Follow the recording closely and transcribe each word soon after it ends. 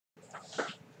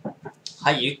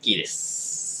はい、ユッキーで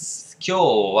す。今日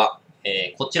は、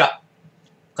こちら、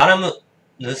ガラム、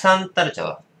ヌサンタルチャ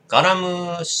ー、ガラ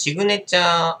ムシグネチャ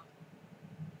ー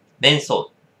メン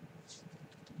ソ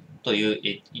ールと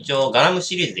いう、一応ガラム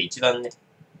シリーズで一番ね、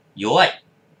弱い、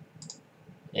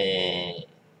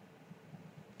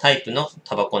タイプの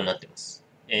タバコになってます。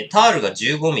タールが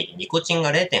 15mm、ニコチンが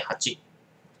 0.8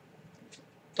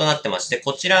 となってまして、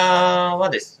こちらは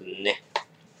ですね、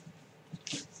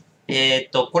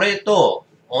これと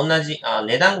同じ、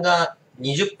値段が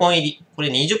20本入り。これ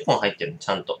20本入ってるの、ち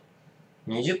ゃんと。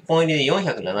20本入りで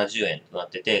470円となっ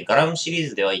てて、ガラムシリー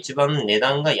ズでは一番値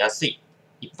段が安い。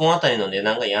1本あたりの値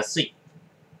段が安い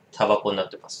タバコになっ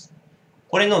てます。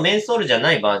これのメンソールじゃ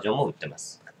ないバージョンも売ってま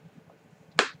す。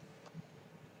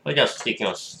それでは吸っていき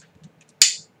ます。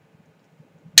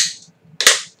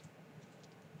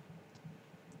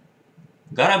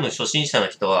ガラム初心者の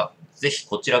人は、ぜひ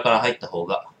こちらから入った方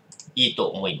がいいと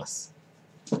思います。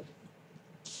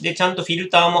で、ちゃんとフィル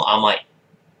ターも甘い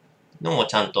のも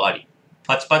ちゃんとあり。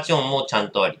パチパチ音もちゃん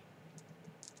とあり。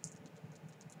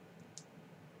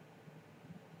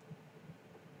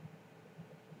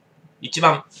一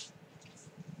番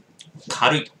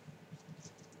軽いと。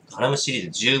ガラムシリ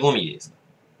ーズ 15mm です。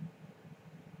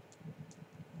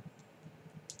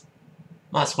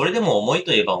まあ、それでも重い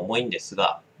といえば重いんです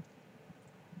が、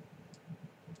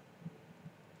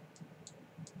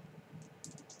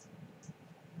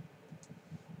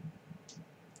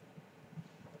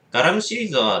ガラムシリー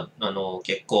ズは、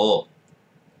結構、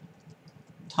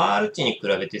タール値に比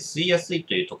べて吸いやすい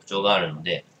という特徴があるの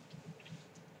で、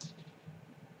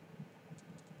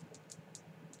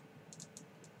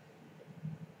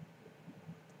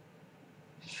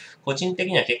個人的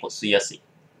には結構吸いやすい。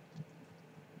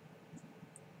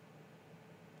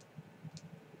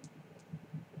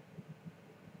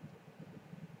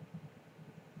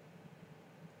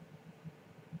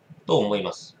と思い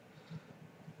ます。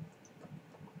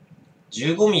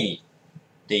15ミリ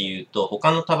って言うと、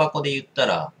他のタバコで言った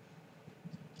ら、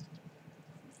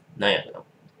なんやろな。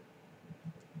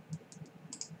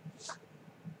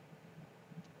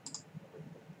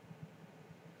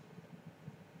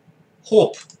ホー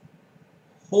プ。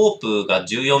ホープが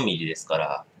14ミリですか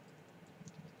ら、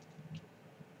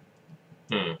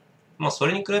うん。まあ、そ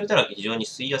れに比べたら非常に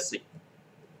吸いやすい。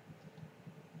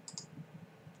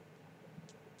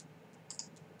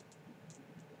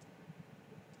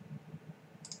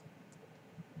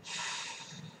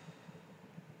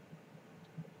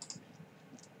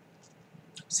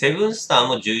セブンスター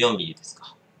も14ミリです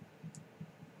か。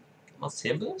まあ、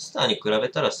セブンスターに比べ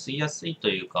たら吸いやすいと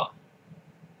いうか、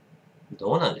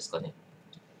どうなんですかね。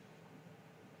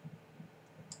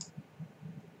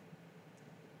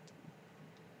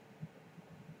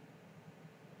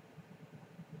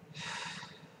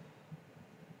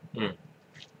うん。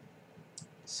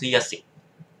吸いやすい。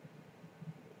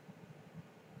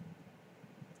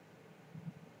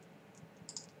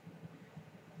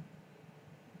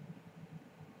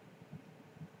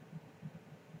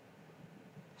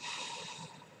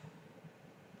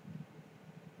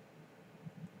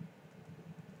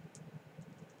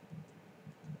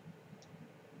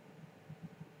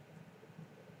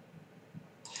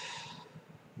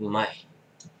うまい。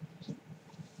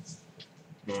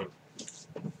うん。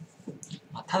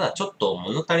ただちょっと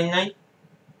物足りない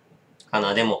か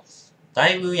な。でも、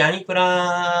だいぶヤニプ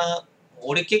ラ、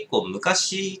俺結構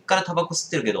昔からタバコ吸っ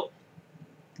てるけど、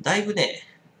だいぶね、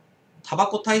タバ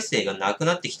コ耐性がなく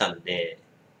なってきたんで、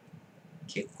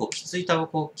結構きついタバ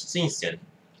コきついんすよね。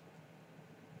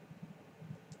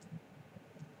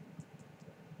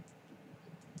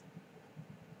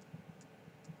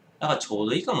だからちょう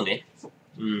どいいかもね。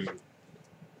うん。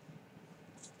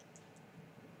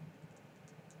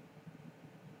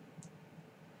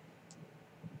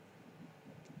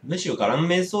むしろガラン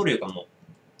メンソールよりかも、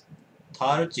タ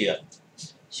ール値が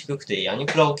低くてヤニ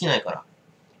プラ起きないから。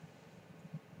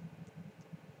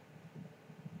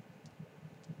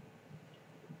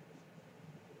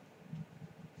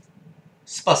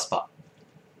スパスパ。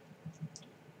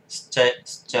吸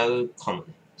っちゃうかも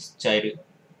ね。吸っちゃえる。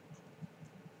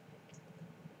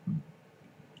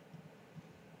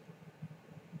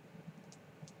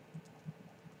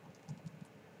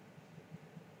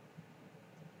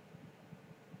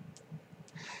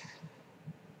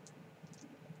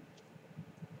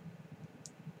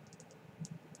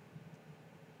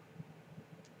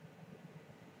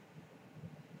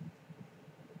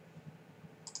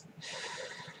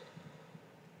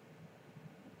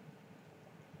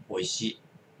美味しい。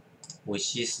美味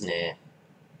しいっすね。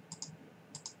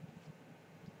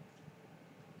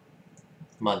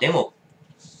まあでも、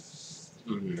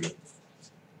うん。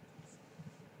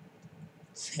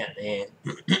やね。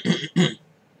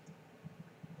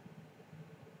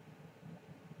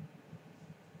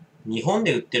日本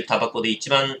で売ってるタバコで一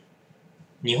番、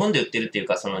日本で売ってるっていう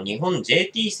か、その日本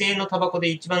JT 製のタバコで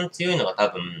一番強いのが多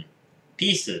分、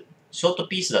ピース、ショート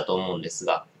ピースだと思うんです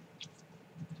が、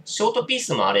ショートピー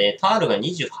スもあれ、タールが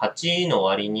28の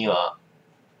割には、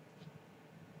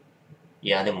い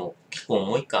や、でも結構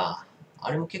重いか。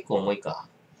あれも結構重いか。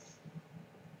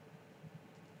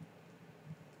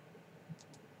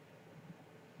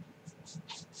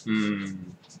シ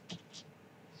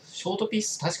ョートピー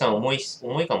ス確かに重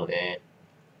いかもね。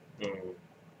うん。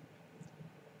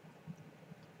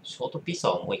ショートピース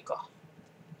は重いか。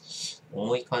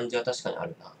重い感じは確かにあ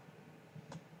るな。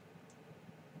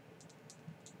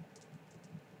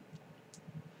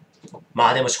ま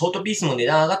あでもショートピースも値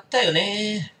段上がったよ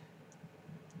ね。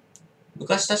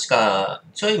昔確か、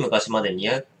ちょい昔まで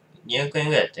200円ぐら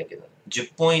いやったけど、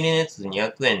10本入りのやつ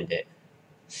200円で。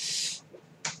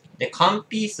で、缶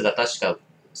ピースが確か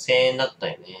1000円だった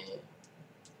よね。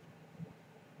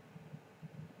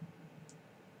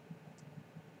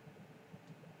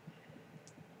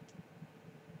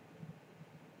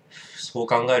そう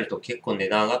考えると結構値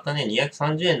段上がったね。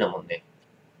230円だもんね。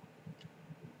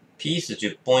ピース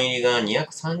10本入りが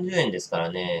230円ですか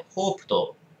らね。ホープ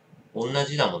と同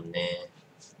じだもんね。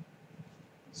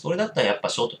それだったらやっぱ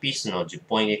ショートピースの10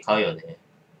本入り買うよね。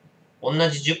同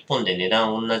じ10本で値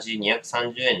段同じ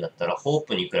230円だったら、ホー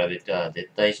プに比べたら絶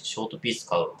対ショートピース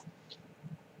買うわ。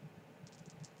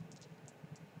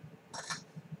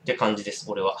って感じです、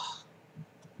俺は。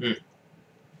うん。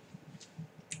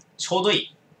ちょうどい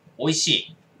い。美味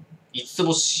しい。5つ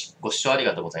星。ご視聴あり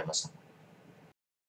がとうございました。